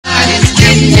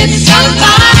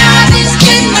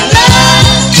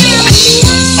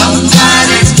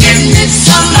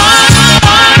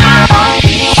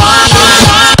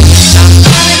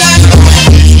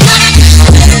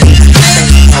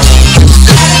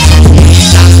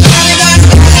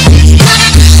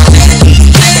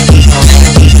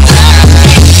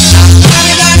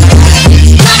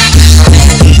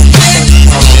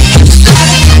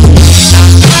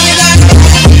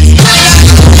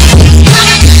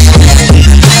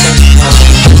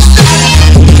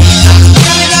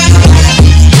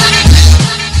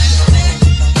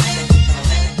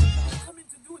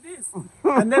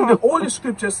And then the Holy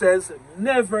Scripture says,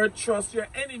 never trust your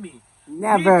enemy.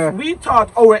 Never. We thought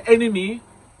our enemy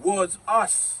was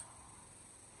us.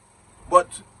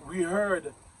 But we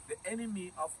heard the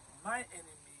enemy of my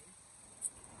enemy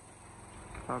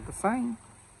All the same.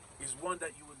 is one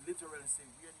that you would literally say,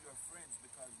 we and you are friends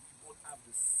because we both have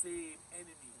the same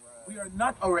enemy. Right. We are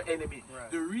not our enemy.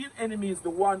 Right. The real enemy is the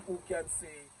one who can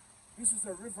say, this is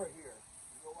a river here.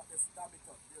 You know what? Let's stop it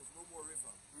up. There's no more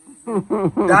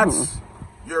river. That's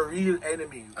your real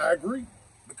enemy. I agree.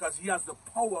 Because he has the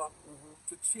power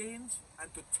to change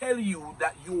and to tell you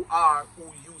that you are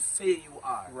who you say you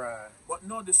are. Right. But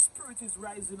no, the spirit is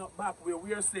rising up back where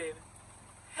we are saying,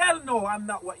 hell no, I'm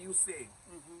not what you say.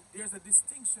 There's a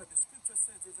distinction. The scripture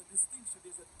says there's a distinction.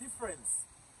 There's a difference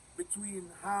between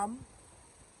Ham,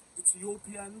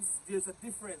 Ethiopians. There's a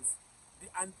difference.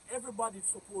 And everybody's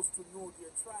supposed to know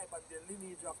their tribe and their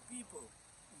lineage of people.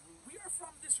 We are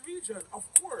from this region, of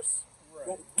course. Right.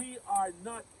 But we are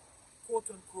not,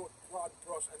 quote unquote, broad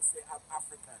brush and say, I'm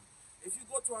African. If you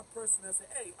go to a person and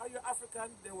say, hey, are you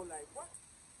African? They were like, what?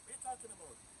 What are you talking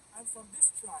about? I'm from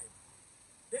this tribe.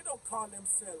 They don't call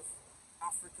themselves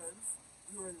Africans.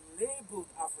 We were labeled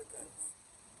Africans.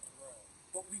 Right.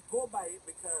 But we go by it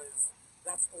because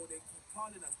that's how they keep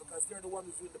calling us, because they're the one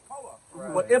who's doing the power.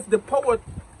 Right. But if the power,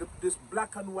 this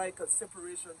black and white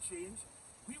separation change,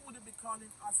 we wouldn't be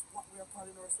calling us what we are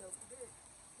calling ourselves today.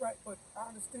 Right, but I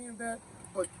understand that,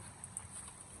 but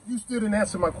you still didn't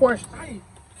answer my question.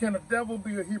 Can a devil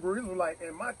be a Hebrew Israelite?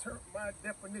 And my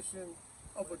definition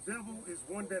of a devil is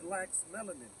one that lacks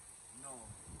melanin. No.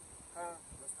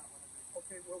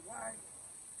 Okay, well, why?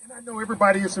 And I know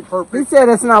everybody isn't perfect. He said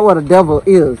that's not what a devil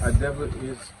is. A devil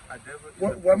is.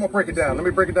 Well, I'm gonna break it down. Let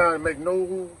me break it down and make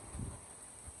no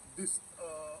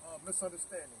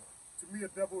misunderstanding. To me, a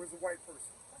devil is a white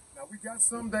person. Now we got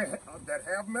some that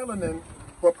have melanin,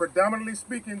 but predominantly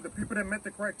speaking, the people that met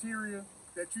the criteria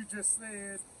that you just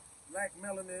said lack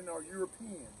melanin are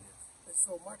European. And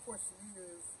so my question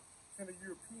is, can a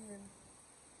European,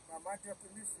 by my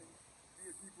definition, be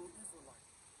a Hebrew Israelite?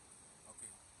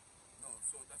 Okay. No,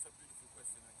 so that's a beautiful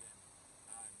question again.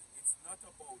 And it's not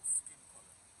about skin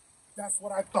color. That's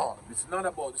what I thought. It's not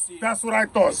about, see. That's what I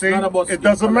thought, see? Not about it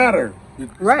doesn't matter.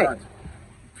 Right.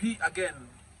 Again,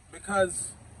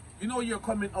 because you know you're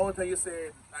coming out and you say,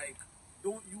 like,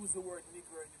 don't use the word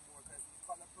Negro anymore because you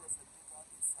call a person Negro,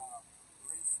 it's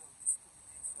racial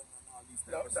discrimination and all these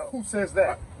things. Now, who says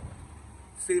that?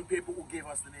 Same people who gave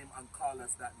us the name and call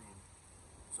us that name.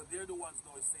 So they're the ones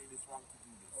now saying it's wrong to do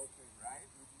this. Okay. Right?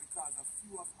 Because a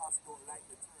few of us don't like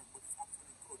the term, but it's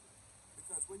actually good.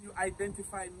 Because when you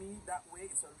identify me that way,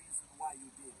 it's a reason why you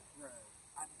did. Right.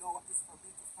 And now it's for me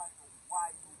to find out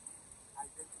why you did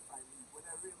identify me. When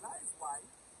I realize why,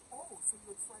 oh, so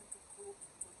you're trying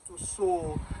to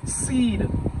sow seed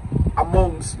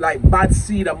amongst, like bad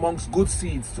seed amongst good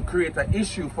seeds to create an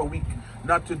issue for we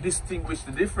not to distinguish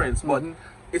the difference. But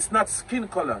it's not skin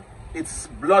color, it's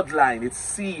bloodline, it's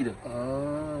seed.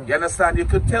 You understand? You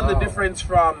could tell the difference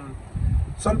from,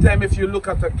 sometimes if you look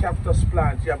at a cactus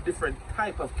plant, you have different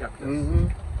type of cactus.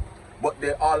 But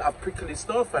they all have prickly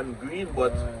stuff and green,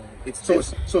 but it's so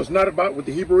it's not about, with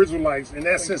the Hebrew Israelites, in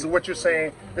essence of what you're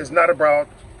saying, it's not about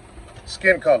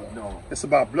skin color. No. It's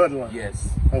about bloodline. Yes.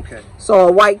 Okay. So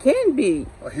a white can be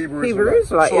a Hebrew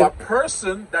Israelite. So a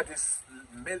person that is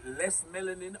less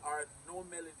melanin or no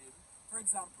melanin, for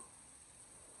example,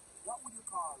 what would you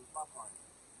call Bapar?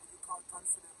 Would you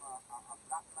consider him a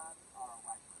black man or a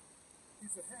white man?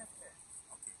 He's a half cat.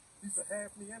 Okay. He's a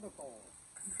half Neanderthal.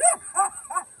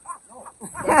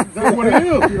 That's what it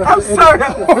is. I'm sorry.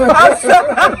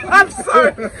 I'm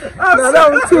sorry. No, that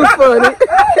was too funny.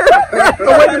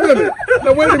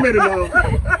 Now wait a minute.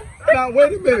 Now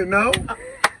wait a minute now.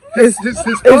 His it's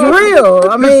real.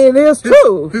 I mean, it's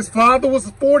true. His father was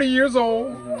 40 years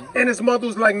old, and his mother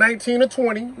was like 19 or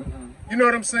 20. You know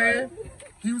what I'm saying?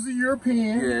 He was a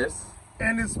European. Yes.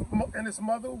 And his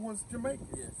mother was Jamaican.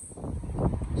 Yes.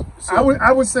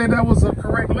 I would say that was a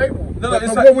correct label. No, but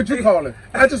it's what would you call it?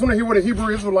 I just want to hear what a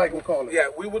Hebrew Israelite would call it. Yeah,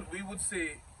 we would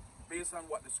say based on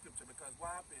what the scripture, because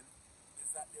what happened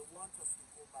is that they want us to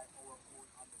go by our own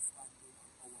understanding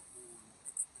and our own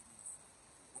experience.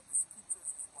 What the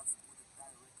scriptures is what's going to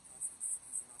direct us and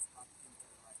season us up into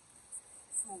the right place.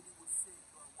 So we would say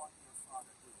you are what your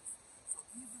father is. So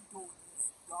even though he's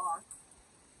dark,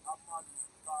 Ahmad is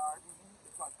dark,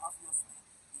 because obviously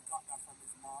he got that from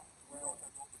his mom, without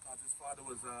a doubt, because his father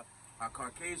was a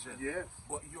Caucasian. Yes.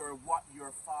 But you're what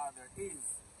your father is.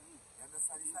 You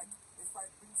understand? It's like if I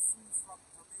bring seeds from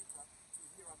Jamaica to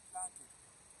here and plant it,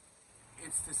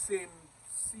 it's the same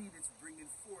seed it's bringing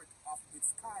forth of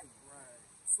its kind. Right.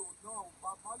 So now,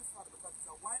 Bob Marley's father, because he's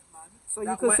a white man. So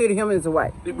you consider him as a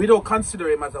white? We don't consider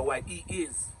him as a white. He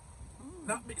is.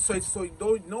 Not so.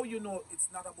 You know, it's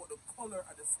not about the color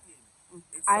of the skin.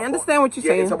 It's I understand what you're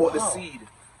saying. It's about the seed.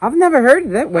 I've never heard it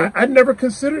that way. I never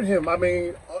considered him, I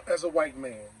mean, as a white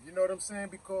man. You know what I'm saying?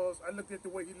 Because I looked at the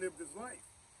way he lived his life.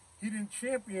 He didn't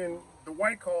champion the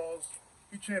white cause.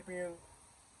 He championed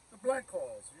the black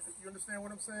cause. You understand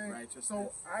what I'm saying? Righteousness.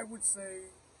 So I would say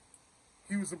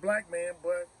he was a black man,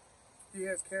 but he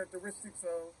has characteristics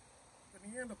of the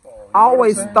Neanderthal. You know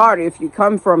Always what I'm saying? thought if you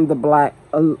come from the black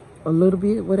a little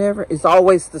bit, whatever, it's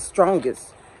always the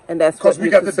strongest. And that's because we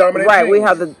got the dominant right. We genes.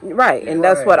 have the right, and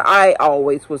that's what I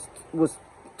always was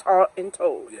taught and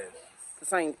told. Yes. The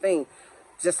same thing,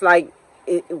 just like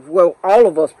well, all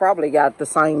of us probably got the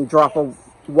same drop of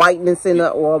whiteness in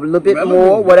it, or a little bit Melanin.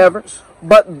 more, whatever.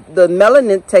 But the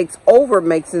melanin takes over,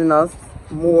 makes in us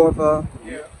more of a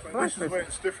but this is where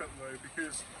it's different though,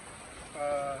 because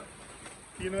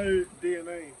you know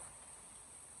DNA.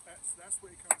 That's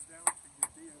what it comes down to, your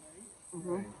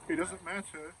DNA. It doesn't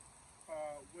matter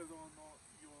whether or not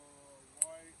you're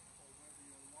white, or whether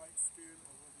you're light skin,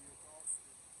 or whether you're dark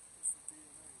skin. It's the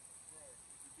DNA. Right.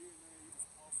 The DNA is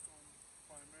passed on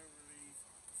primarily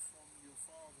from your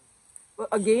father. But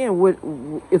again,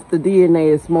 if the DNA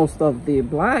is most of the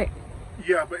black?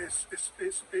 Yeah, but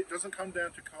it doesn't come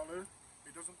down to color.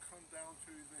 It doesn't come down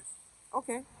to this.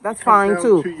 Okay, that's It comes fine down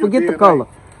too. to your Forget the DNA. color.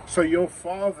 So your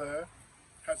father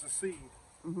has a seed,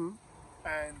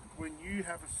 and when you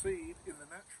have a seed in the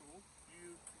natural,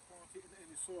 you can plant it in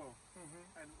any soil,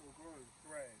 and it will grow.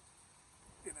 Right.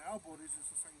 In our bodies, it's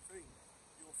the same thing.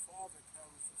 Your father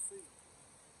carries the seed,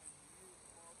 and you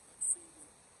plant that seed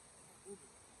in a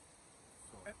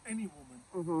woman, any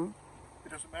woman. It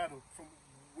doesn't matter from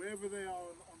wherever they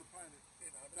are on the planet.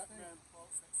 That man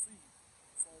plants that seed,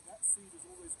 so that seed is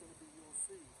always going to be your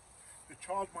seed. The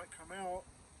child might come out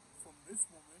from this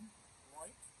woman,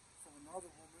 white, from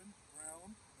another woman,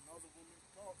 brown, another woman,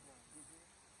 dark brown.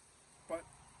 But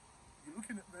you're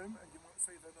looking at them and you might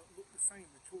say they don't look the same,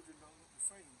 the children don't look the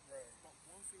same. Right. But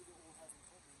one thing they all have in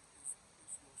common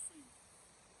is your seed.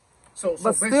 So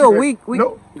But still, we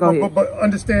no, go ahead. but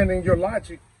understanding your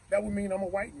logic, that would mean I'm a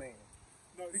white man.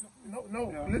 No,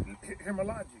 Yeah. Hear my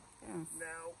logic.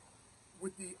 Now,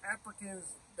 with the Africans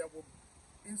that were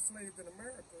enslaved in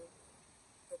America,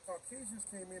 the Caucasians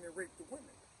came in and raped the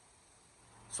women.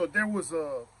 So there was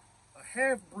a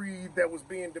half-breed that was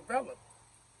being developed.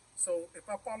 So if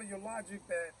I follow your logic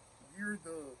that you're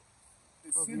the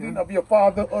descendant of your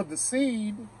father or the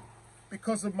seed,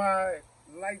 because of my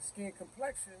light-skinned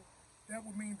complexion, that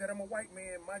would mean that I'm a white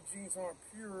man. My genes aren't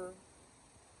pure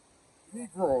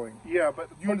Negroing. Yeah,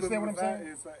 but the You problem understand what with I'm that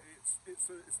saying? is that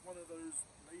it's one of those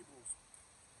labels.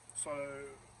 So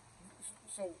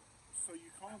you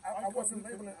can't. I can't wasn't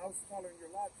look at- labeling, I was following your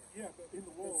logic. Yeah, but in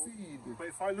the world. seed. But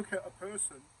if I look at a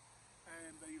person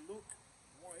and they look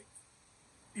white,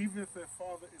 even if their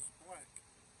father is black,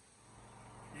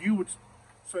 you would.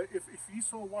 So if you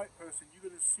saw a white person, you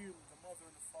would assume the mother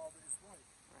and the father is white.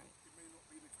 Right. It may not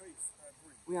be the case. I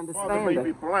agree. We The father may understand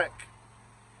be that. black,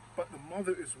 but the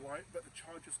mother is white, but the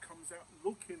child just comes out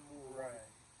looking more white.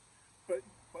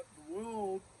 But the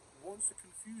world wants to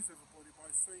confuse everybody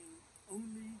by saying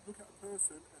only look at a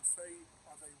person and say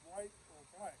are they white or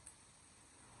black.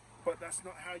 But that's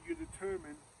not how you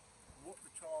determine what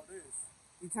the child is.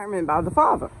 Determined by the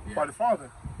father. By the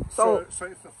father. So- So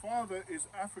if the father is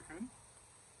African,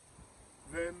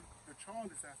 then the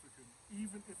child is African,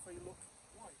 even if they look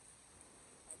white.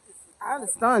 And if the I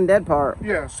understand that part.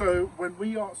 Yeah, so when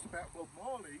we asked about Bob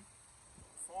Marley,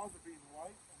 father being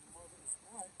white and the mother is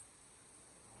black,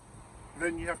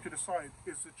 then you have to decide,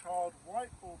 is the child white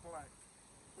or black?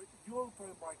 But you're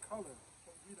going by colour,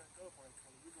 but we don't go by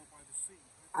colour, we go by the seed.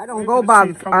 I don't Maybe go the by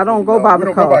seed the, comes I don't from- go by we the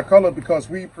don't go by color. color because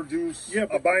we produce Yeah,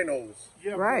 but- albinos.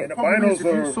 Yeah, Right. but And the problem is, albinos if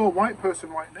you are- saw a white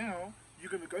person right now,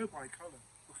 you're going to go by colour,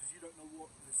 because you don't know what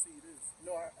the seed is.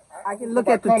 No, I can look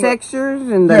at the textures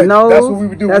and the Yeah, nose. that's what we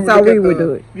would do. That's how we would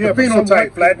do it. Yeah, but some phenotype,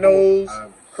 white flat people, nose,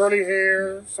 curly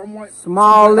hair, some white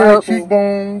Small high lips.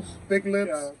 cheekbones, thick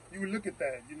lips. Yeah. You would look at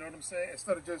that. You know what I'm saying?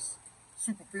 Instead of just but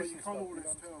superficial you stuff. can't You know always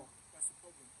what I'm saying? tell. That's the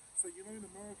problem. So you know in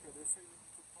America they're saying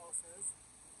to pass as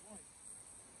white.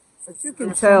 But you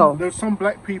can tell. There's some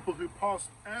black people who passed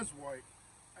as white,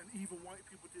 and even white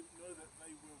people didn't know that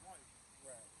they were white.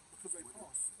 Right. Because they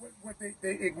passed. What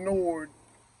they ignored.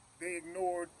 They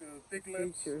ignored the thick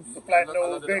lips, Features. the flat A lot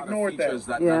nose. of the They other ignored that. features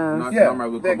that. Yeah. Not Yeah, normal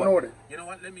will they come, but ignored it. You know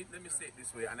what? Let me say it this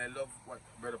way, and I love what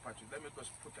Brother Patrick. Let me just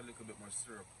put a little bit more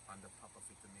syrup on the top of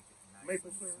it to make it nice.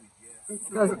 Maple and syrup? sweet. Yeah.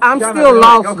 Because I'm still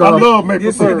lost, I though. love maple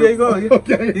You see, syrup. there you go. Yeah.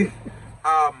 Okay.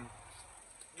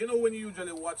 You know when you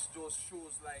usually watch those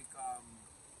shows like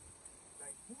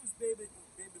who's baby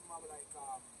mama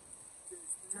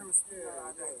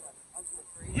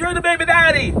you're the baby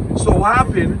daddy. So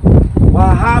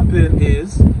what happened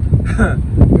is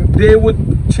they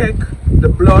would check the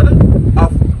blood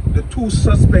of the two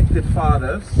suspected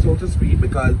fathers, so to speak,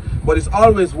 but it's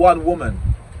always one woman.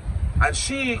 And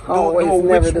she don't know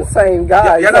never which the one. same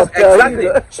guy. Yeah, that's exactly.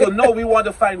 Either. So now we want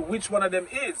to find which one of them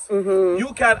is.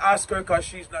 You can't ask her because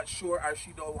she's not sure or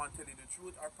she don't want to tell you the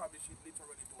truth or probably she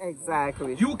literally don't know.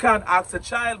 Exactly. You can't ask the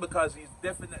child because he's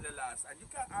definitely lost. And you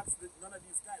can't ask none of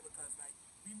these guys because like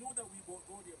we know that we won't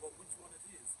go there, but which one it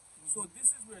is. So this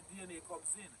is where DNA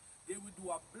comes in. They will do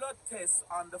a blood test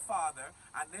on the father,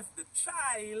 and if the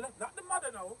child, not the mother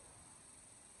now,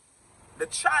 the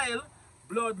child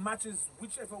blood matches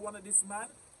whichever one of this man,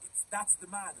 that's the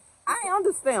man. I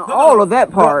understand all of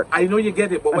that part. I know you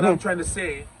get it, but what I'm trying to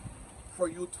say, for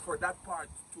that part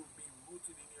to be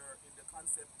rooted in the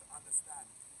concept to understand,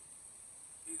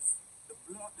 is the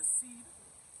blood, the seed,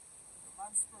 the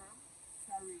man's sperm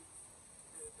carry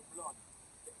the blood.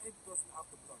 The egg doesn't have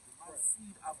the blood. The man's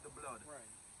seed have the blood.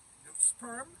 Right. The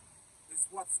sperm is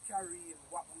what's carrying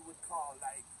what we would call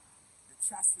like the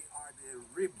chassis or the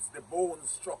ribs, the bone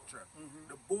structure.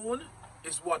 The bone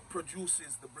is what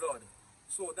produces the blood.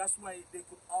 So that's why they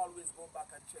could always go back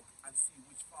and check and see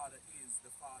which father is the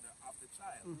father of the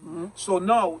child. So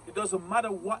now it doesn't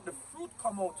matter what the fruit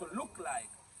come out to look like.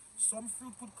 Some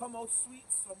fruit could come out sweet,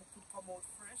 some could come out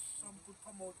fresh, some could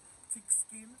come out thick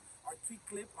skin or thick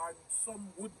lip, and some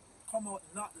would come out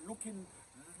not looking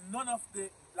none of the,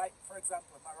 like for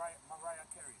example Mariah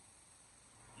Carey.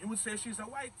 You would say she's a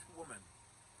white woman.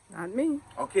 Not me.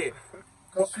 Okay.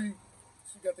 Because she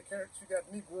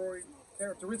got Negroid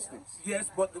characteristics. Yes,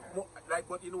 but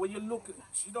but you know when you look,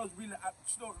 she don't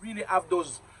really have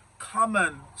those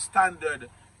common standard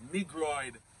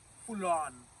Negroid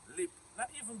full-on lip. Not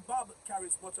even Bob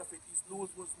carries much of it. His nose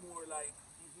was more like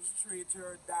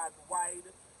straighter than wide,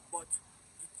 but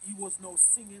he was no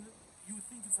singing. You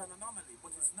think it's an anomaly,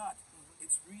 but it's not.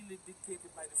 It's really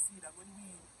dictated by the seed. And when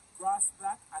we grasp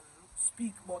that and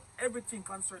speak about everything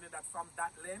concerning that from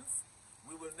that lens,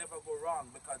 we will never go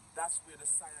wrong, because that's where the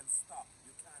science stops.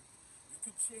 You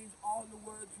could change all the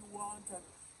words you want and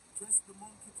dress the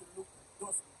monkey to look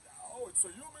dusty. Oh, it's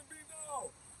a human being now,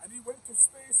 and he went to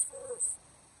space first.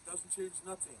 Doesn't change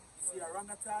nothing. You see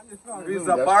orangutan, it's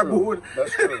a barboon.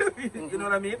 That's true. You know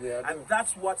what I mean? Yeah, I and do.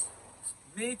 that's what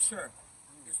nature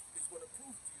is going to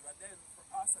prove to you. And then for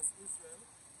us as Israel,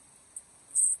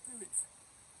 the spirit,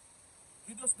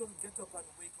 you just don't get up and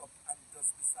wake up and just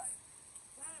decide,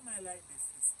 why am I like this?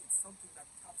 It's something that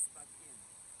taps back in.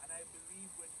 And I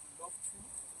believe when you love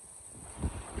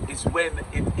truth, it's when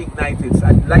it ignites.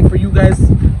 And like for you guys,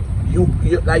 you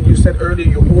like you said earlier,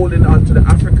 you're holding on to the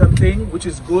African thing, which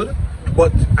is good.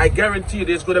 But I guarantee you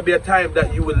there's going to be a time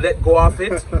that you will let go of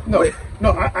it. No,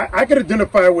 I can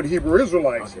identify with Hebrew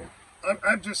Israelites. Okay.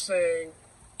 I'm just saying,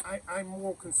 I'm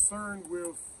more concerned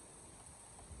with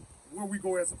where we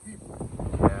go as a people.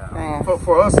 Yeah.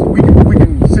 For us, we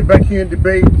can sit back here and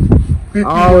debate 50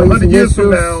 or 100 years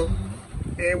from now,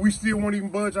 and we still won't even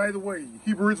budge either way.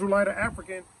 Hebrew Israelite or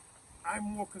African, I'm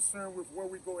more concerned with where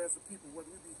we go as a people, whether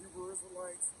we be Hebrew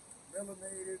Israelites,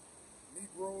 melanated,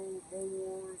 Negro,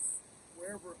 Moors,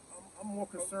 wherever. I'm more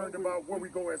concerned about where we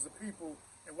go as a people,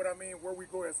 and what I mean where we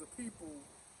go as a people,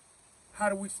 how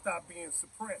do we stop being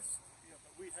suppressed? Yeah,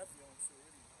 but we have the answer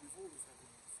already. We've always had the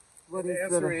answer. What The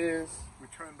is answer the, is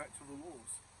Return back to the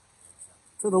laws.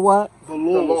 to the what? The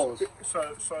laws.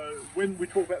 laws. So when we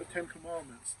talk about the Ten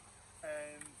Commandments,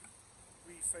 and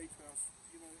we say to us,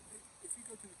 you know, if you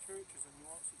go to the churches and you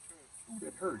ask the church, ooh,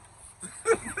 that hurt.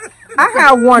 I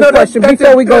have one question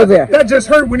before we go there. That just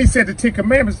hurt when he said the 10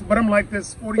 Commandments, but I'm like,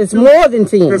 that's 42. It's more than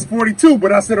 10. There's 42,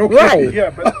 but I said, okay. Right. yeah,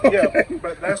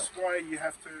 but that's why you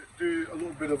have to do a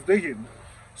little bit of digging.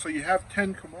 So you have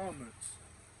 10 Commandments,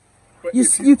 But You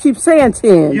if you keep saying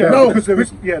 10. yeah, No, because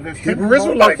there's Ten Hebrew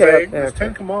Israelite, Okay, babe. There's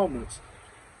 10 commandments.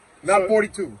 Not So-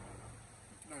 42.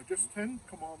 No, just 10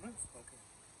 commandments. Okay.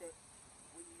 But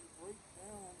when you break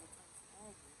down the 10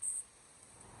 commandments,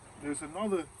 there's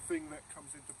another thing that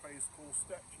comes into place called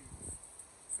statutes.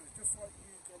 So it's just like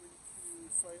you going to,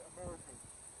 say, America,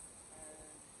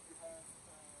 and you have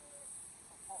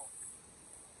a park.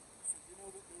 So you know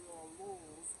that there are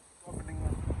laws governing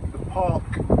the park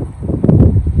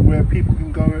where people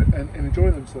can go and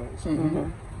enjoy themselves.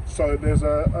 So there's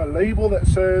a label that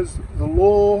says the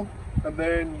law, and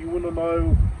then you want to know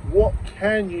what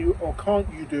can you or can't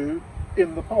you do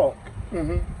in the park.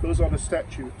 Those are the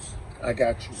statutes. I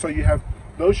got you. So you have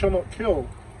thou shalt not kill.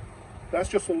 That's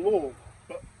just a law.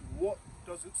 But what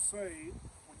does it say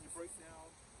when you break down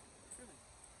killing?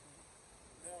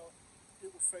 Now,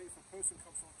 it will say if a person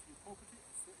comes onto your property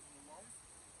and threatens your life,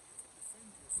 you can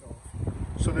defend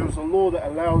yourself. So there is a law that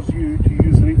allows you to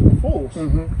use lethal force.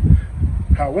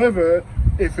 However,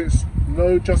 if it's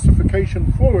no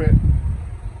justification for it,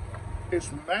 it's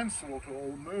manslaughter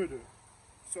or murder.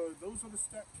 So those are the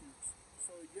statutes.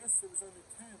 So yes, there is only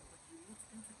 10, but you look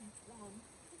into each one,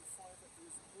 you're going to find that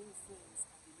there's more things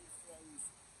underneath those,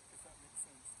 if that makes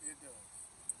sense. It does.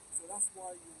 So that's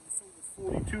why you say there's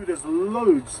 42, there's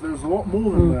loads, there's a lot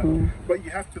more than that. But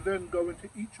you have to then go into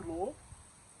each law.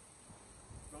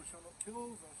 Thou shalt not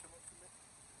kill, thou shalt not commit,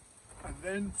 and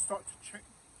then start to check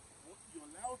what you're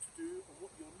allowed to do or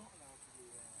what you're not allowed to do.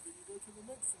 Then you go to the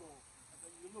next law, and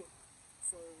then you look.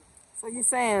 So you're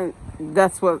saying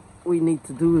that's what we need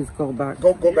to do is go back.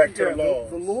 Go back to Yeah, the laws.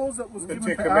 the laws that was The given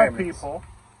 10 to our Commandments. people.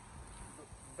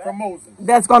 From Moses.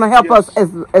 That's going to help Yes. us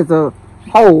as a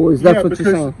whole. Is that Yeah, what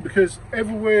you're saying? because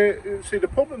everywhere, see, the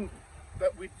problem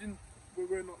that we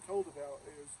were not told about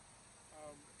is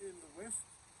in the West,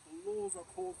 the laws are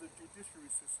called the judiciary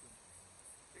system.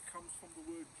 It comes from the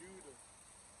word Judah.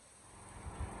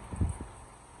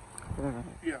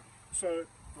 Yeah. So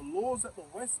the laws that the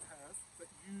West has, that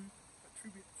you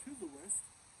attribute to the West,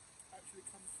 actually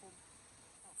comes from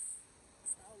us.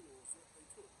 It's our laws that they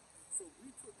took. So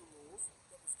we took the laws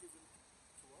that was given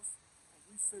to us, and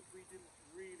we said we didn't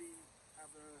really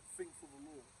have a thing for the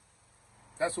law.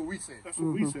 That's what we said. That's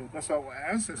what we said. That's our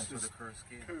ancestors That's where the curse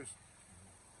came. cursed.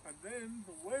 And then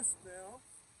the West now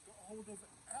got hold of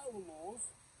our laws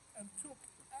and took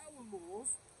our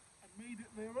laws and made it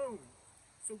their own.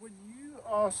 So when you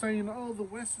are saying, oh, the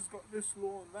West has got this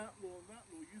law and that law and that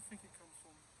law, you think it comes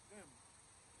from them.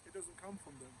 It doesn't come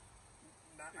from them.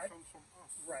 It comes from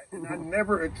us. Right. And I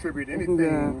never attribute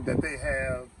anything that they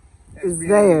have as It's being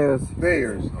theirs.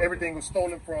 Theirs. Everything was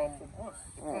stolen from us.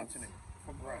 the continent.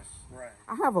 From us. Right.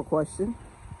 I have a question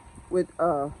with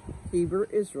Hebrew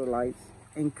Israelites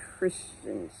and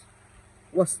Christians.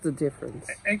 What's the difference?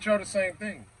 Ain't y'all the same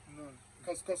thing? No.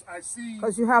 Because I see.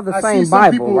 Because you have the I same see some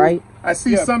Bible, people, right? I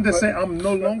see Yeah, some that but- say I'm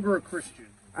no longer a Christian.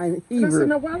 And And I Hebrew. said,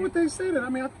 now why would they say that? I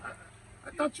mean, I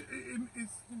thought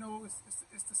it's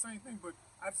it's the same thing. But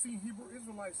I've seen Hebrew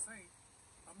Israelites say,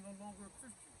 I'm no longer a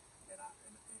Christian, and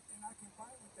I can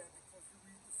buy with that because you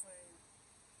read the same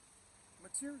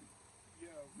material. Yeah,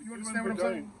 You understand what I'm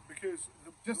saying? Because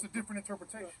Just a different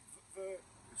interpretation.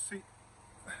 see,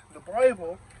 the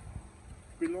Bible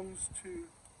belongs to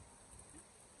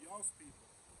y'all's people.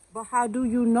 But how do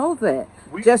you know that?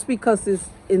 We- Just because it's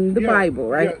in the Yeah, Bible,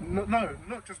 right? Yeah, no,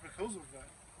 not just because of that.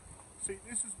 See,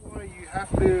 this is why you have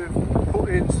to put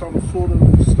in some sort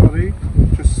of study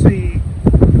to see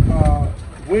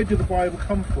where did the Bible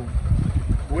come from?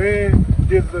 Where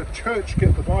did the church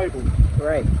get the Bible?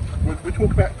 Right. When we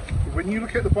talk about, when you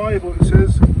look at the Bible, it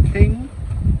says King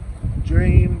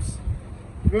James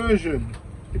Version.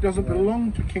 It doesn't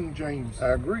belong to King James. I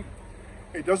agree.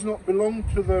 It does not belong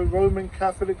to the Roman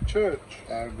Catholic Church.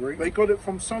 I agree. They got it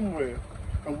from somewhere.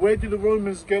 And where did the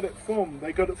Romans get it from?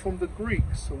 They got it from the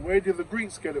Greeks. And where did the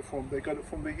Greeks get it from? They got it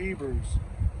from the Hebrews,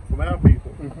 from our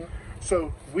people.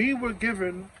 So we were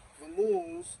given the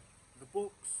laws, the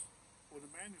books, or the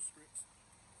manuscripts.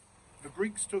 The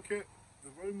Greeks took it, the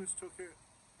Romans took it,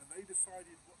 and they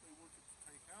decided what they wanted to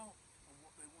take out and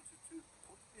what they wanted to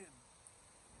put in.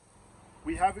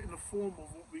 We have it in the form of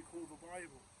what we call the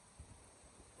Bible.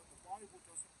 But the Bible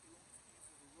doesn't belong to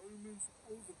either the Romans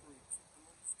or the Greeks. It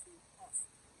belongs to us.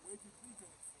 Where did we get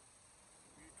it from?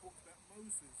 You talked about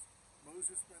Moses.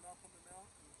 Moses went up on the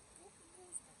mountain and brought the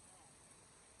laws back down.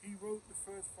 He wrote the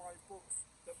first 5 books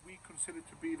that we consider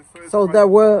to be the first. So 5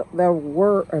 there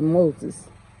were a Moses.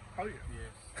 Oh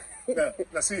yeah.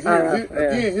 Now see,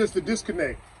 again, here's the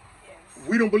disconnect.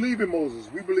 We don't believe in Moses.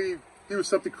 We believe he was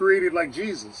something created like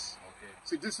Jesus.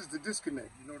 See, this is the disconnect.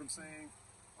 You know what I'm saying?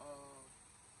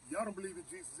 y'all don't believe in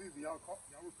Jesus either. Y'all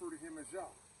refer to him as Yah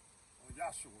or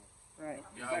Yahshua. Right.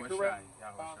 Is that correct?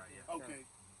 Yeah. Okay.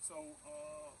 So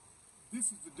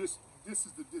this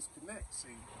is the disconnect,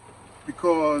 see,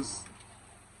 because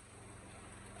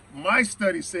my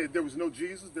study said there was no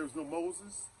Jesus, there was no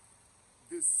Moses.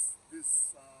 This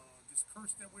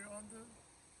curse that we're under,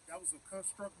 that was a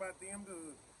construct by them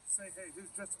to say, hey, here's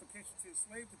justification to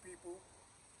enslave the people,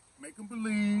 make them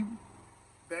believe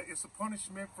that it's a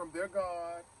punishment from their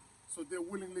God, so they'll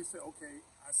willingly say, okay,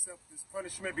 I accept this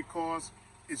punishment because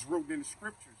it's written in the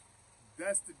scriptures.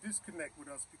 That's the disconnect with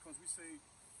us, because we say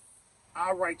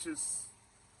our righteous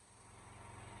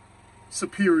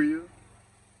superior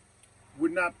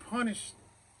would not punish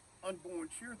unborn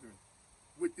children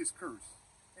with this curse.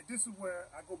 And this is where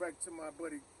I go back to my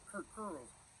buddy Kurt Curls.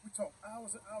 We talked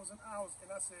hours and hours and hours,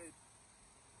 and I said,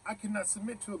 I cannot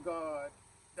submit to a God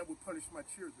that would punish my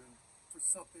children for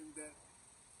something that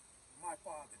my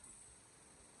father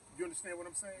did. You understand what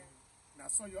I'm saying? Now I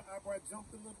saw your eyebrow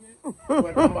jumped a little bit,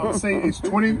 but I'm gonna say it's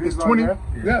 20. It's 20.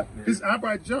 Yeah, his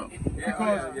eyebrow jumped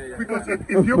because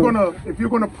if you're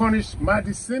gonna punish my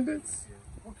descendants,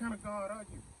 what kind of God are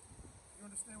you? You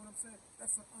understand what I'm saying?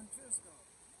 That's an unjust God.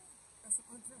 That's an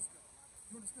unjust God.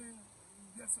 You understand?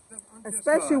 That's an unjust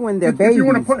Especially God. when they're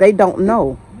babies, they don't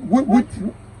know.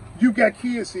 You got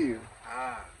kids here.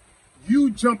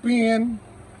 You jump in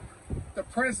the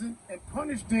present and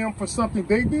punish them for something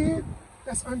they did.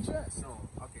 That's unjust. No,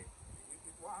 okay.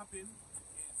 What happened is,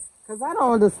 Because I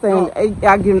don't understand. No.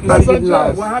 I get unjust.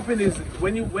 lost. what happened is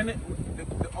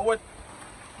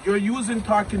you're using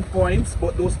talking points,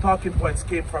 but those talking points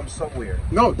came from somewhere.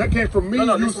 No, that came from me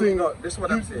using this is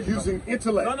what I'm saying. using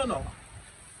intellect. No.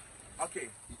 Okay,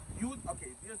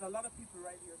 there's a lot of people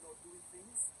right here now doing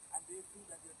things, and they think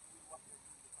that they're doing what they're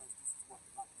doing because this is what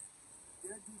got them.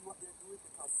 They're doing what they're doing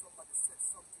because somebody said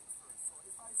something first. So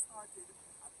if I started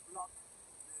and blocked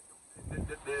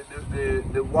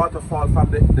the waterfall from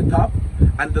the top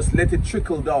and just let it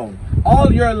trickle down,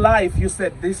 all your life you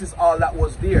said this is all that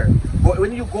was there. But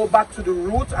when you go back to the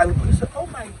root and you say, oh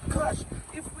my gosh,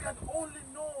 if we had only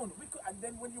known, we could. And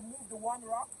then when you move the one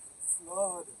rock,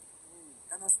 flood.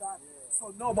 Understand?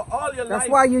 So no, but all your life.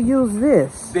 That's why you use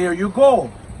this. There you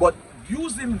go. But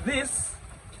using this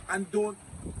and don't.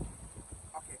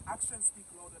 Okay, actions speak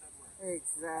louder than words. I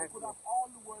Exactly. could have all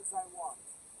the words I want.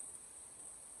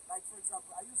 Like for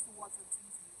example, I used to watch on TV.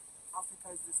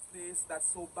 Africa is this place that's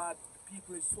so bad. The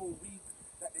people is so weak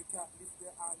that they can't lift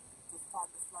their hand to fan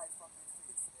the fly from their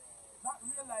face. Not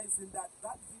realizing that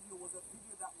that video was a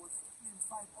video that was filmed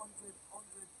 500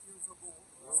 years ago,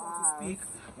 so to speak,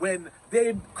 when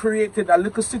they created a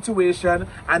little situation,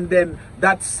 and then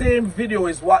that same video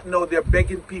is what now they're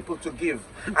begging people to give.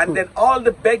 And then all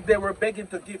the they were begging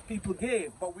to give, people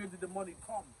gave. But where did the money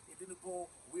come? It didn't go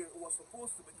where it was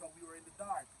supposed to, because we were in the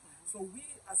dark. So we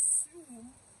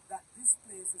assume that this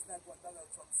place is like what Donald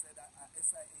Trump said,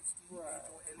 SIHT,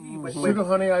 Sugar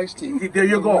honey iced tea. there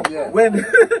you go. Yeah.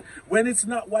 When it's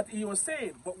not what he was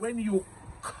saying, but when you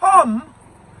come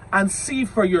and see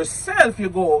for yourself, you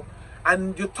go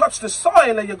and you touch the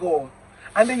soil and you go,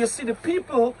 and then you see the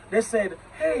people. They said,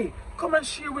 hey, come and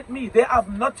share with me. They have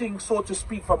nothing, so to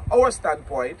speak, from our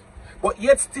standpoint, but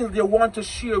yet still they want to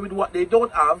share with what they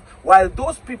don't have, while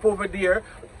those people over there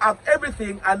have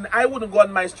everything. And I wouldn't go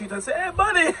on my street and say, hey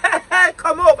buddy,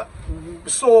 come over.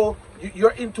 So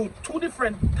you're into two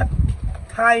different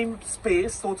time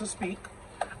space, so to speak,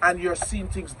 and you're seeing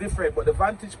things different. But the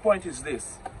vantage point is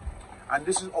this, and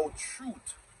this is how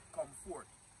truth come forth,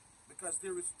 because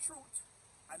there is truth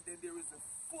and then there is the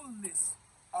fullness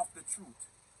of the truth,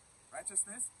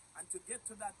 righteousness. And to get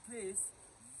to that place,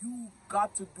 you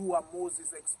got to do a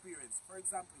Moses experience. For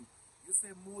example, you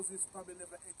say Moses probably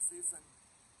never exists, and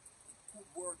the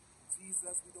word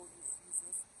Jesus, we don't use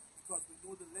Jesus because we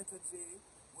know the letter J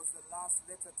was the last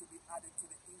letter to be added to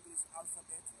the English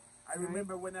alphabet. I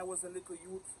remember when I was a little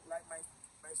youth, like my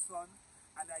son,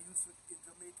 and I used to, in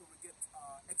Jamaica, we get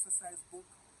exercise book,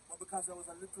 but because I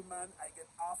was a little man, I get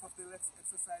half of the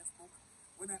exercise book.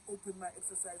 When I open my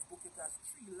exercise book, it has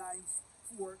 3 lines,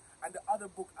 4, and the other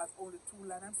book has only 2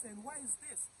 lines. I'm saying, why is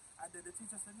this? And then the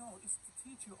teacher said, no, it's to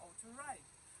teach you how to write.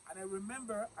 And I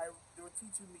remember they were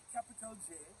teaching me capital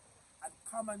J and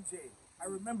common J. I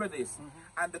remember this.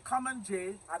 And the common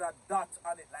J had a dot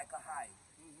on it like a high.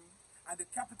 And the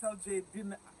capital J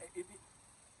didn't,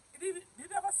 did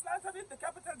it have a slant on it? The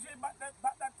capital J back that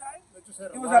time? It just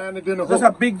had It a was line and then a it was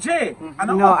hook. a big J. And a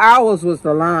No, hook. ours was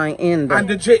the line in the. And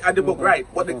the J and the book, right.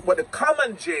 But the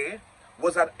common J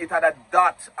was it had a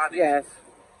dot on it. Yes.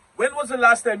 When was the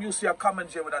last time you see a common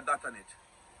J with a dot on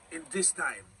it? In this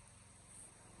time.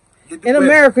 In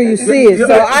America, you see it,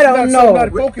 so I don't know.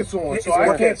 Not focus on, so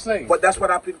I can't say. But that's what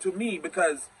happened to me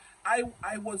because I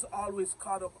was always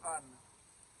caught up on.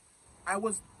 I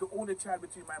was the only child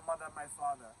between my mother and my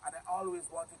father, and I always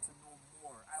wanted to know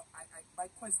more. I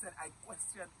questioned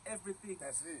everything.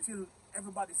 That's it. Till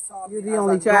everybody saw me. You're the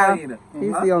only child.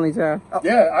 He's the only child.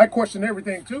 Yeah, I question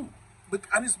everything too.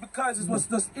 And it's because it was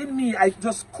just in me. I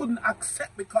just couldn't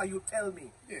accept because you tell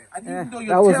me. Yeah. And even though you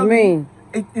that was tell me.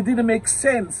 It didn't make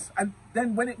sense. And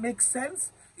then when it makes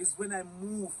sense is when I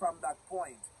move from that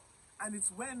point. And it's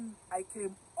when I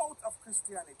came out of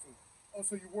Christianity. Oh,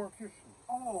 so you were a Christian?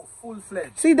 Oh,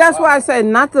 full-fledged. See, that's why I said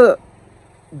not to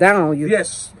down you.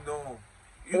 Yes. No.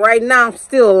 Right now, I'm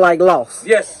still like lost.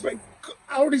 Yes.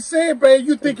 I already said, babe,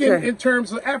 you thinking in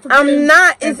terms of African. I'm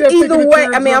not. It's either way.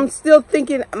 I mean, I'm still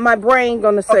thinking. My brain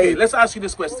gonna say. Okay, let's ask you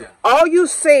this question. All you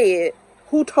said.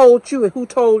 Who told you? And who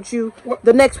told you? What?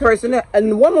 The next person.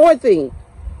 And one more thing.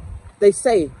 They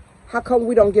say, how come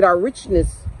we don't get our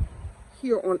richness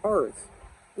here on earth?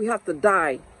 We have to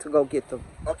die to go get them.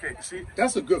 Okay, see,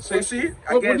 That's a good question. see,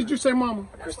 What again, did you say, Mama?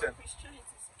 Christian.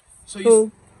 So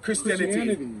Who?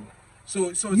 Christianity.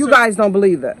 So You guys don't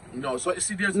believe that. No. So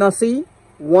see, there's Now, see,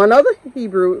 one other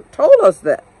Hebrew told us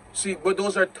that. See, but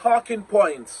those are talking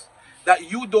points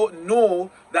that you don't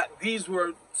know that these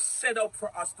were set up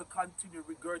for us to continue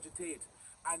regurgitate.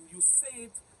 And you say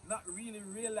it not really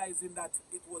realizing that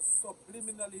it was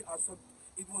subliminally or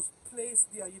it was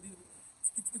placed there. You didn't.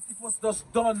 It was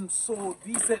just done so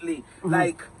decently.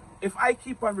 Like if I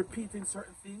keep on repeating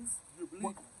certain things,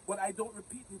 but I don't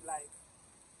repeat it like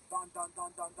dun dun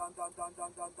dun dun dun dun dun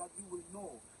dun dun dun, you will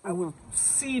know. I will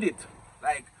seed it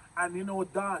like, and you know,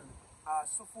 done.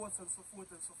 So forth and so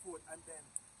forth and so forth, and then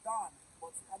done.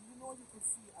 But and you know you can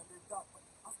see and then done. But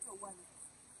after a while, you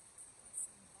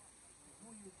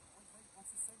know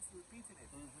what's the sense of repeating it?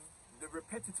 The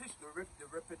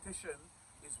repetition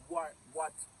is what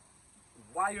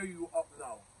wire you up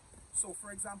now. So,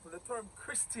 for example, the term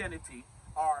Christianity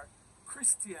or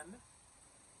Christian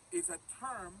is a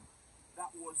term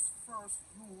that was first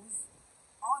used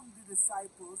on the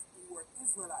disciples who were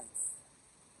Israelites.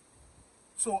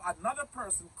 So another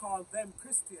person called them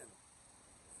Christian.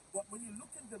 But when you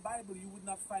look in the Bible, you would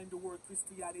not find the word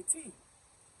Christianity.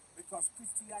 Because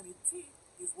Christianity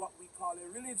is what we call a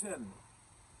religion.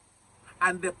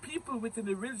 And the people within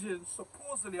the religion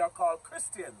supposedly are called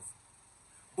Christians.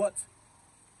 But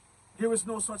there is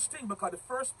no such thing because the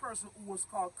first person who was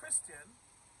called Christian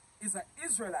is an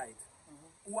Israelite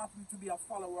who happened to be a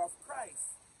follower of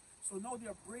Christ. So now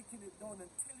they're breaking it down and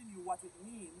telling you what it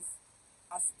means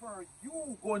as per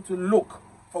you going to look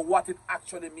for what it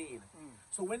actually means.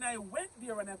 So when I went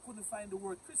there and I couldn't find the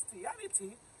word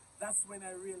Christianity, that's when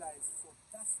I realized, so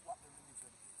that's what the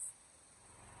religion is.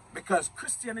 Because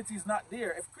Christianity is not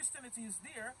there. If Christianity is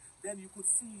there, then you could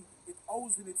see it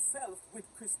housing itself with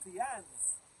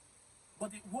Christians.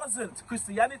 But it wasn't.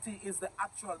 Christianity is the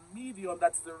actual medium,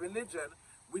 that's the religion,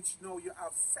 which now you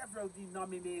have several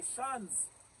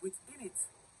denominations within it.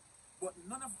 But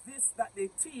none of this that they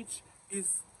teach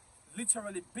is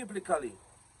literally biblically.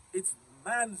 It's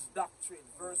man's doctrine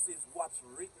versus what's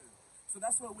written. So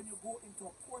that's why when you go into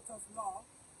a court of law,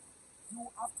 you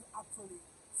have to actually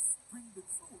bring the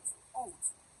truth out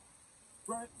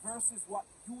versus what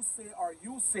you say or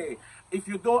you say. If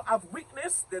you don't have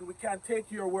witness, then we can't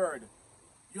take your word.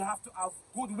 You have to have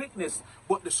good witness.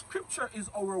 But the scripture is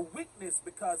our witness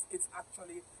because it's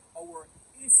actually our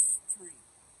history.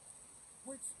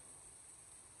 Which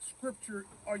scripture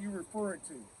are you referring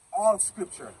to? All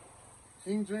scripture.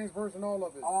 King James Version, all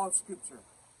of it? All scripture.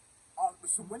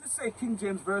 So when you say King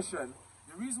James Version,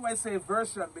 the reason why I say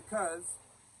version because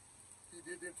He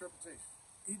did the interpretation.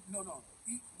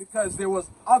 Because there was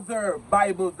other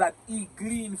Bibles that he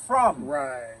gleaned from.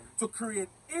 Right. To create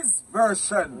his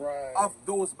version Right. of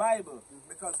those Bibles.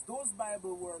 Because those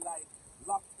Bibles were like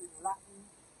locked in Latin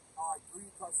or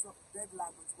Greek or some dead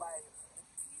language, while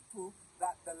the people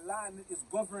that the land is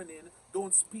governing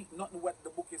don't speak nothing what the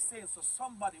book is saying. So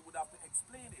somebody would have to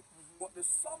explain it. But the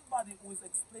somebody who is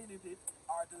explaining it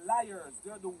are the liars.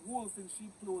 They're the wolves in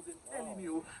sheep clothing telling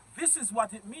you this is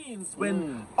what it means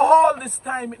when all this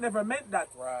time it never meant that.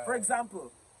 Right. For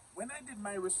example, when I did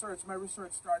my research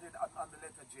started on the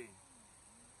letter J.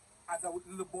 As a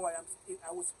little boy,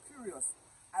 I was curious.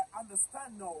 I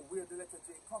understand now where the letter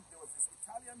J comes. There was this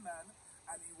Italian man,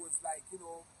 and he was like,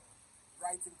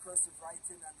 writing cursive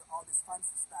writing and all this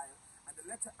fancy style. And the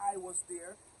letter I was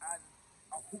there, and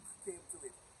a hook came to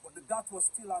it. But the dot was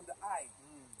still on the I.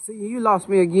 See, you lost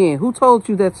me again. Who told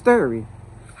you that story?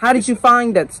 How did you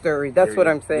find that story? That's what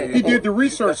I'm saying. He did the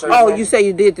research. Oh, you say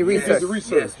you did the Yes,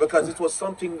 research. yes, because it was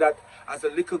something that as a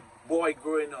little boy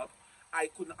growing up, I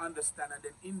couldn't understand. And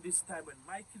then in this time when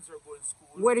my kids are going to school.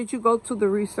 Where did you go to the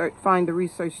research, find the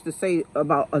research to say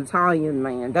about Italian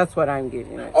man? That's what I'm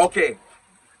getting at. Okay,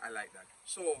 I like that.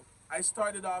 So I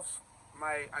started off,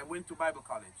 I went to Bible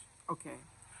college. Okay.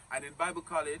 And in Bible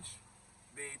college,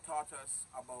 they taught us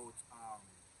about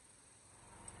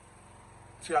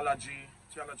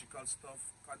theological stuff,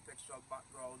 contextual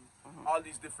background, all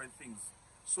these different things.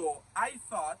 So I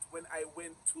thought when I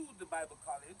went to the Bible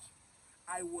college,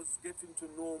 I was getting to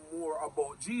know more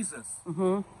about Jesus.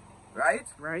 Right?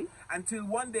 Right. Until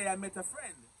one day I met a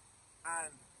friend.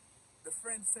 And the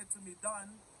friend said to me,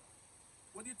 Don,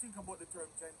 what do you think about the term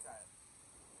Gentile?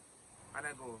 And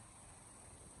I go,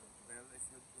 well, if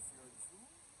you're a Jew,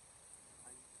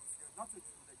 and if you're not a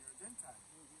Jew, then you're a Gentile.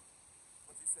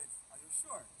 But he says, are you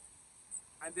sure?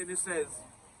 And then he says,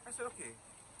 I said, okay,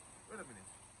 wait a minute.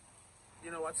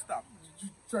 You know what, stop. You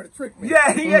try to trick me.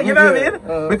 Yeah, you know what I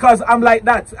mean? Because I'm like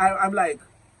that. I'm like,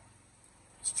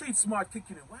 street smart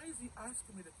kicking it. Why is he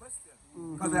asking me the question?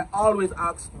 Because I always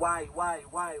ask why.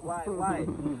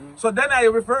 So then I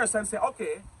reverse and say,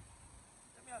 okay,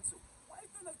 let me ask you, why is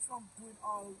Donald Trump doing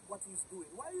all what he's doing?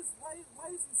 Why is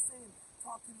he saying,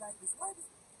 talking like this?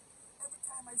 Every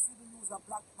time I see the news, a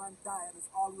black man die and it's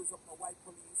always up the white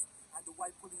police, and the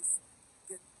white police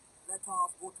get let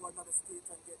off, go to another state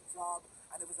and get job,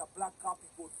 and if it's a black cop, he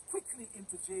goes quickly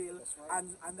into jail. Right.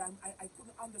 And I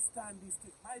couldn't understand these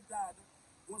things. My dad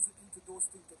wasn't into those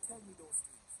things to tell me those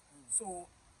things. So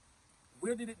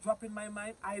where did it drop in my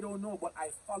mind? I don't know, but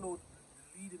I followed the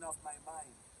leading of my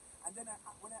mind. And then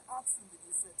when I asked him,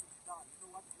 he said to me, Don, you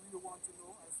know what you really want to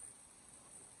know? I said,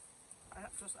 okay.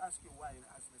 I just ask you why and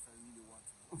ask me if I really want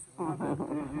to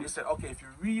know. He said, okay, if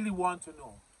you really want to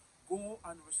know, go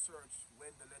and research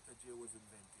when the letter J was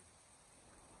invented.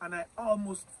 And I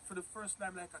almost, for the first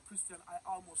time like a Christian, I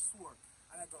almost swore.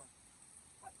 And I go,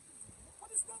 what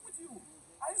is wrong with you?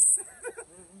 I said,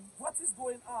 what is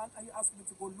going on? And you asked me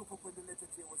to go look up when the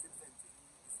letter J was invented.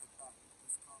 He said, Don,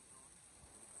 let's calm down.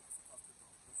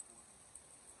 Let's go on.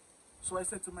 So I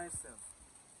said to myself,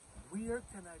 where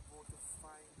can I go to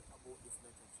find about this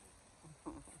letter J?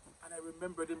 And I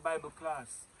remembered in Bible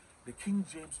class, the King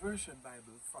James Version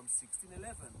Bible from 1611,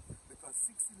 because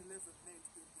 1611 meant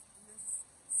in the year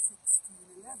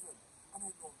 1611. And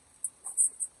I go, that's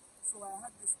it. So I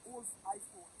had this old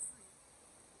iPhone 3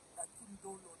 that couldn't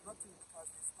download nothing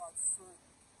because they started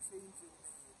changing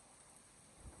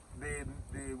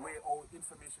the way all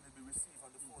information will be received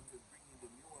on the phone to bring in the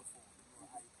newer phone, the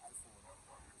newer iPhone.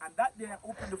 And that day I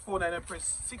opened the phone and I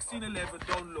pressed 1611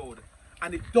 download.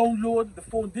 And it downloaded, the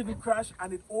phone didn't crash, and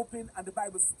it opened, and the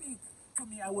Bible speak to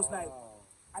me. I was like,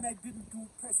 and I didn't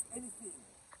press anything.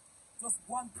 Just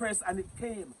one press, and it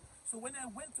came. So when I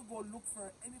went to go look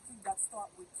for anything that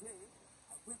started with J,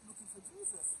 I went looking for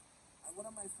Jesus. And one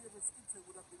of my favorite scriptures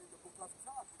would have been in the book of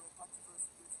John,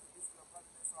 controversy with Israel,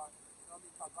 godliness, or,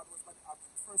 because God was like, 1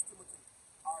 Timothy,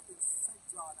 or in St.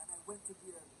 John, and I went to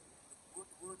there, the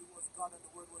word was God, and the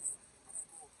word was, and I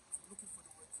go, I'm looking for the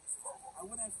word Jesus. And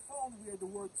when I found where the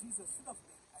word Jesus should have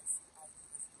been, I see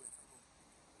I-E-S-U-S. I go,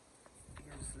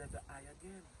 here's letter I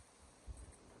again.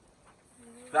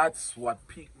 That's what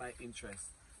piqued my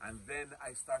interest. And then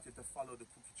I started to follow the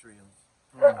cookie trails.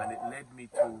 And it led me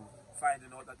to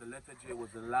finding out that the letter J was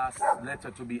the last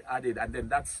letter to be added. And then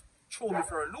that's threw me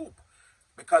for a loop.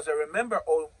 Because I remember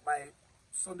my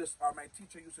Sundays, or my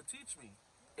teacher used to teach me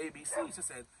ABC. She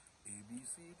said, A, B,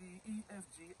 C, D, E, F,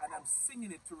 G. And I'm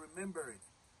singing it to remember it.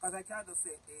 Because I can't just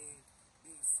say A, B,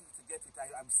 C to get it.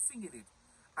 I'm singing it.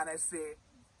 And I say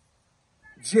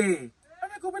J.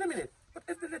 And I go, wait a minute. But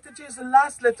if the letter J is the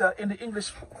last letter in the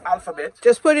English alphabet,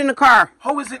 just put it in the car.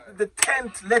 How is it the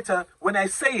 10th letter when I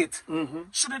say it?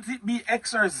 Shouldn't it be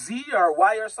X or Z or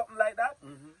Y or something like that?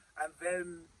 And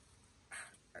then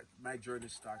my journey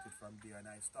started from there, and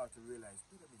I started to realize,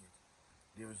 wait a minute,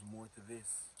 there is more to this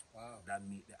than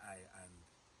meet the eye. And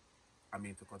I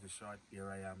mean, to cut it short, here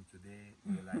I am today,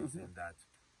 realizing that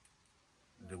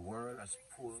the world has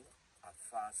pulled a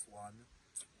fast one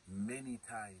many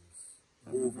times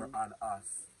over on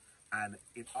us. And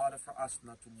in order for us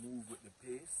not to move with the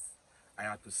pace, I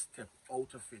had to step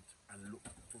out of it and look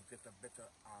to get a better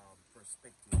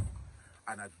perspective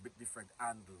and a bit different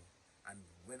angle. And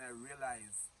when I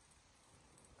realized,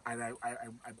 and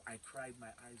I cried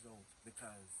my eyes out,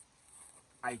 because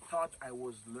I thought I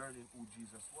was learning who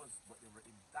Jesus was, but they were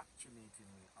indoctrinating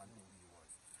me on who he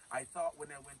was. I thought when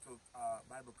I went to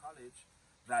Bible college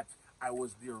that I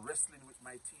was there wrestling with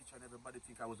my teacher, and everybody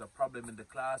think I was a problem in the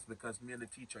class because me and the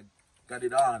teacher got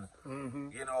it on.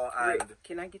 You know, and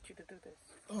Can I get you to do this?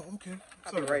 Oh, okay.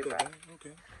 I'll be right back.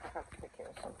 Okay. I have to take care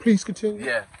of something. Please continue.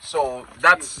 yeah, so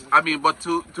that's, I mean, but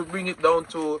to bring it down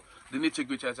to the nitty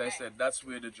gritty, as I said, that's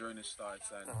where the journey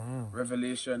starts. And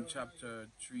Revelation chapter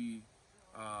 3,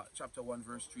 chapter 1,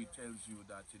 verse 3 tells you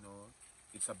that, you know,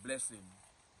 it's a blessing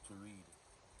to read.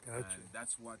 Gotcha. And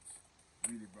that's what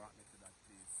really brought me to that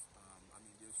place. I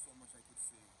mean, there's so much I could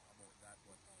say about that,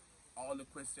 but all the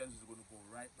questions is going to go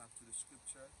right back to the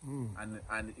scripture,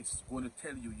 and it's going to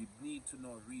tell you need to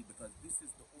know read, because this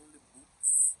is the only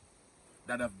books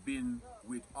that have been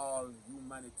with all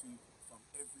humanity from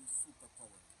every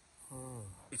superpower.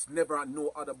 It's never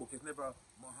no other book. It's never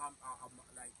Muhammad,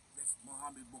 like this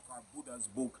Muhammad book or Buddha's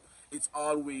book. It's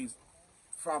always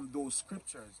from those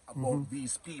scriptures about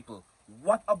these people.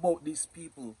 What about these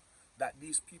people that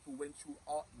these people went through?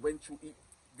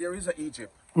 There is an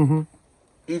Egypt.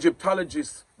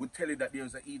 Egyptologists would tell you that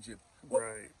there's an Egypt. But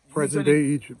Right. Present day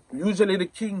Egypt. usually the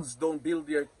kings don't build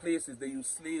their places. They use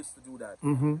slaves to do that.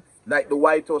 Like the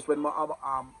White House, when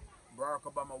Barack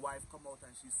Obama's wife come out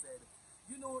and she said,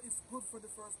 you know, it's good for the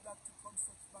first black to come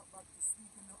back to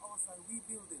sleep in the house and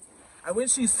rebuild it. And when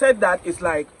she said that, it's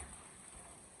like,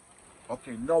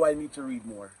 okay, now I need to read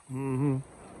more.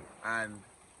 And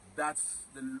that's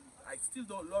I still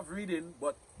don't love reading,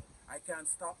 but I can't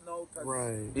stop now because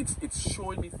Right. it's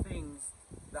showing me things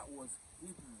that was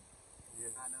hidden.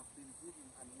 And have been hidden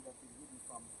and would have been hidden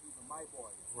from even my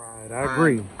boys. Right. I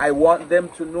agree. And I want them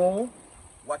to know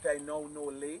what I now know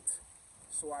late,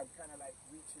 so I'm kind of like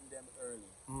reaching them early.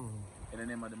 In the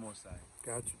name of the Most High.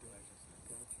 Gotcha.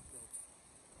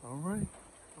 All right.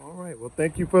 All right. Well,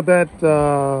 thank you for that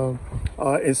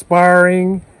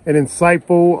inspiring and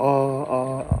insightful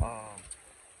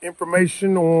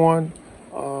information on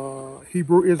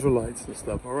Hebrew Israelites and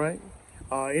stuff. All right.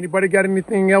 Anybody got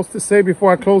anything else to say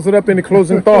before I close it up? Any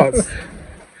closing thoughts?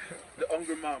 The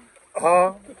hungry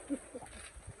mom.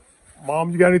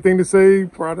 Mom, you got anything to say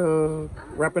prior to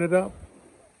wrapping it up?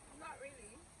 Not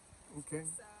really. Okay.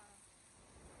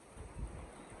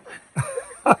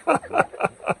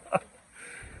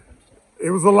 It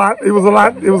was a lot. It was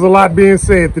a lot being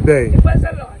said today. It was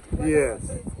a lot. It was Yes.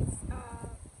 A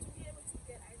lot. So to be able to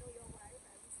get, I know your wife,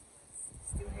 I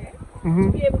still here.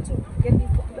 To be able to get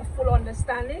the full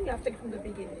understanding, you have to get from the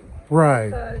beginning. Right.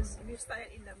 Because we started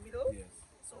in the middle,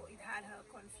 so it had her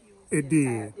confused. It the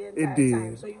did. entire It did.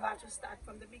 time. So you have to start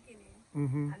from the beginning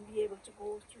and be able to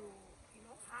go through, you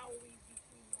know, how we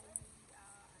know who we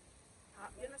are.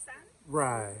 And you understand?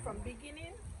 Right. From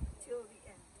beginning till the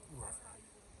end. That's how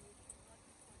you will be able to not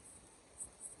be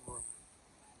confused.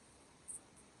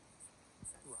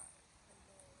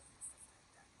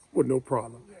 Well, no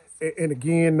problem. And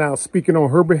again, now speaking on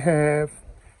her behalf,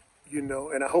 you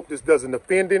know, and I hope this doesn't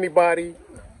offend anybody,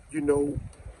 you know,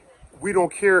 we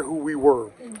don't care who we were.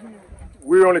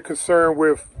 We're only concerned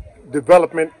with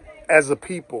development as a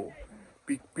people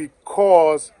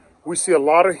because we see a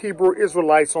lot of Hebrew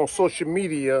Israelites on social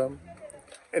media,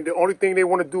 and the only thing they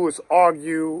want to do is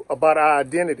argue about our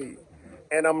identity.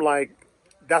 And I'm like,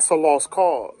 that's a lost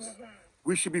cause.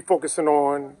 We should be focusing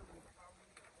on,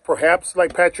 perhaps,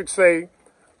 like Patrick say,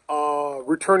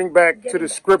 returning back to the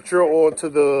scripture or to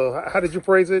the, how did you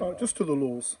phrase it? Just to the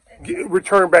laws.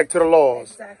 Return back to the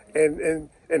laws. Exactly.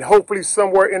 And hopefully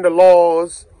somewhere in the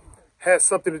laws has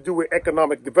something to do with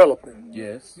economic development.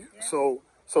 Yes. So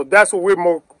that's what we're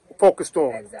more focused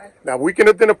on. Exactly. Now we can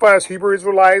identify as Hebrew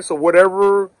Israelites or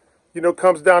whatever, you know,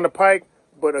 comes down the pike.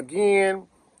 But again,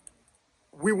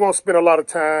 we won't spend a lot of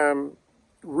time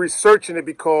researching it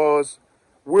because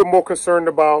we're more concerned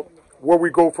about where we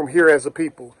go from here as a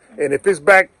people. And if it's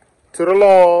back to the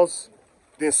laws,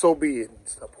 then so be it and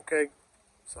stuff, okay?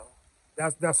 So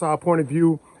that's our point of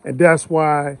view, and that's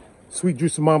why Sweet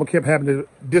Juicy Mama kept having to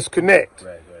disconnect.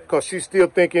 Right. Because she's still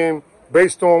thinking,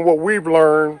 based on what we've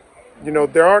learned, you know,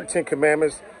 there aren't 10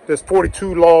 commandments, there's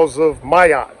 42 laws of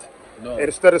Mayat. No. And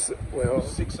instead of, well,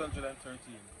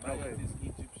 613. Mayat is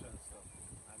Egyptian stuff.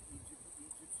 And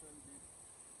Egyptian did,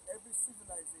 every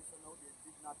civilization out there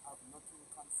did not have nothing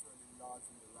concerning laws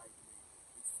in the right way.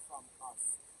 It's from us.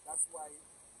 That's why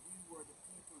we were the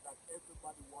people that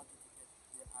everybody wanted to get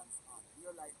their hands on. We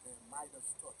are like the Midas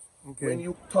touch. Okay. When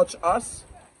you touch us,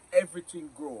 everything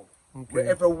grows. Okay.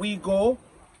 Wherever we go,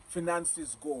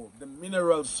 finances go. The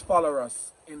minerals follow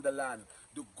us in the land.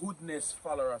 The goodness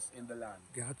follow us in the land.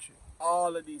 gotcha.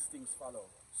 All of these things follow.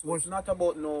 So What's- it's not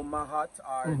about no mahat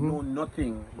or no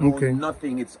nothing. No Okay.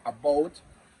 nothing. It's about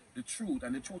the truth.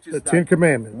 And the truth is The that 10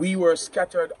 commandments. we were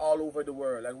scattered all over the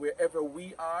world. And wherever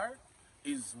we are,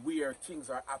 is where things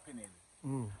are happening.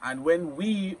 And when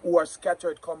we who are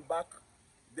scattered come back,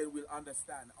 then we'll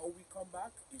understand. How we come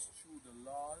back is through the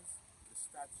laws, the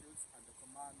statutes, and the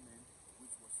commandment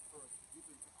which was first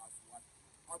given to us, what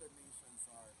other nations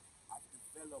have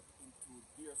developed into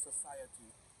their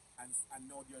society, and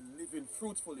now they're living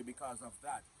fruitfully because of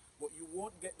that. But you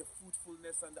won't get the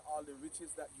fruitfulness and all the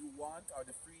riches that you want, or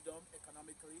the freedom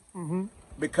economically,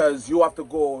 because you have to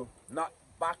go not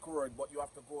backward, but you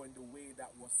have to go in the way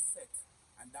that was set,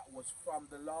 and that was from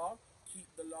the law. Keep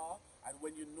the law, and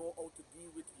when you know how to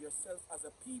deal with yourself as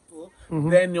a people,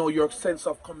 then your sense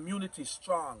of community is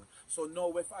strong. So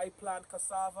now if I plant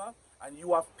cassava and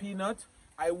you have peanut,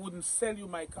 I wouldn't sell you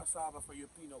my cassava for your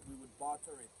peanut. We would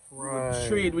barter it. We would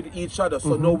trade with each other.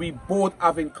 So now we both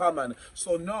have in common.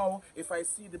 So now if I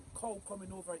see the cow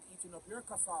coming over and eating up your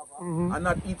cassava and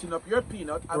not eating up your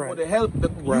peanut, I'm going to help you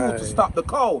to stop the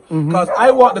cow. Because I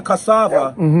want the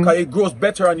cassava because it grows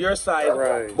better on your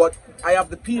side. But I have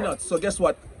the peanuts. So guess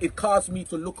what? It caused me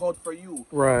to look out for you.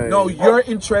 Now your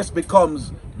interest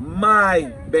becomes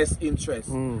my best interest.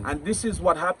 And this is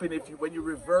what happened when you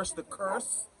reverse the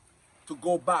curse to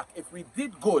go back. If we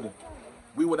did good,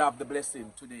 we would have the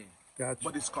blessing today.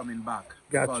 But it's coming back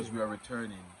because we are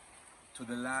returning to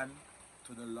the land,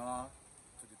 to the law,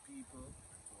 to the people,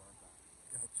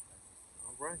 and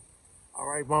to our God. All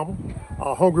right, Mama.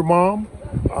 Hungry Mom,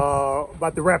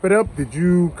 about to wrap it up. Did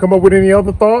you come up with any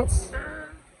other thoughts?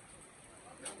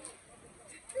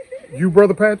 You,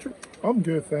 Brother Patrick? I'm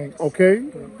good, thanks. Okay.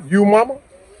 You, Mama?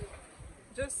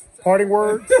 Just Parting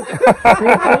words? to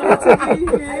be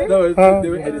here. No, they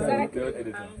were editing.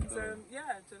 Yeah,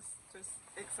 just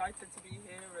excited to be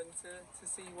here and to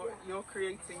see what you're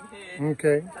creating here.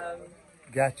 Okay.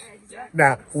 Gotcha. Yeah.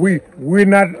 Now, we're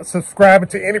not subscribing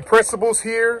to any principles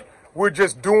here. We're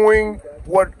just doing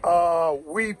what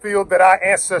we feel that our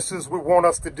ancestors would want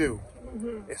us to do.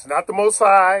 It's not the Most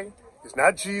High. It's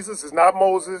not Jesus. It's not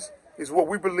Moses. It's what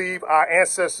we believe our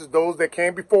ancestors, those that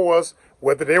came before us,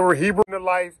 whether they were Hebrew in their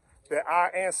life, that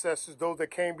our ancestors, those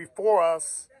that came before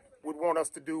us, would want us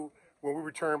to do when we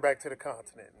return back to the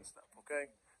continent and stuff, okay?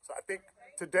 So I think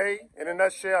today, in a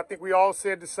nutshell, I think we all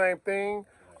said the same thing,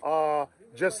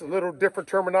 just a little different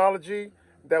terminology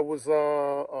that was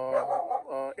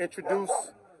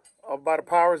introduced by the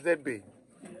powers that be.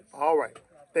 All right.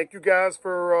 Thank you guys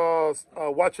for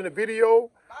watching the video.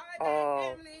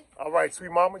 All right, sweet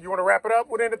mama, you want to wrap it up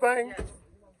with anything? Yes.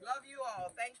 Love you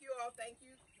all. Thank you all. Thank you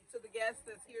to the guests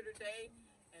that's here today.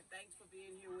 And thanks for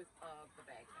being here with the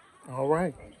Bag. All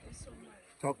right.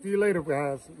 Talk to you later,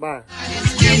 guys. Bye.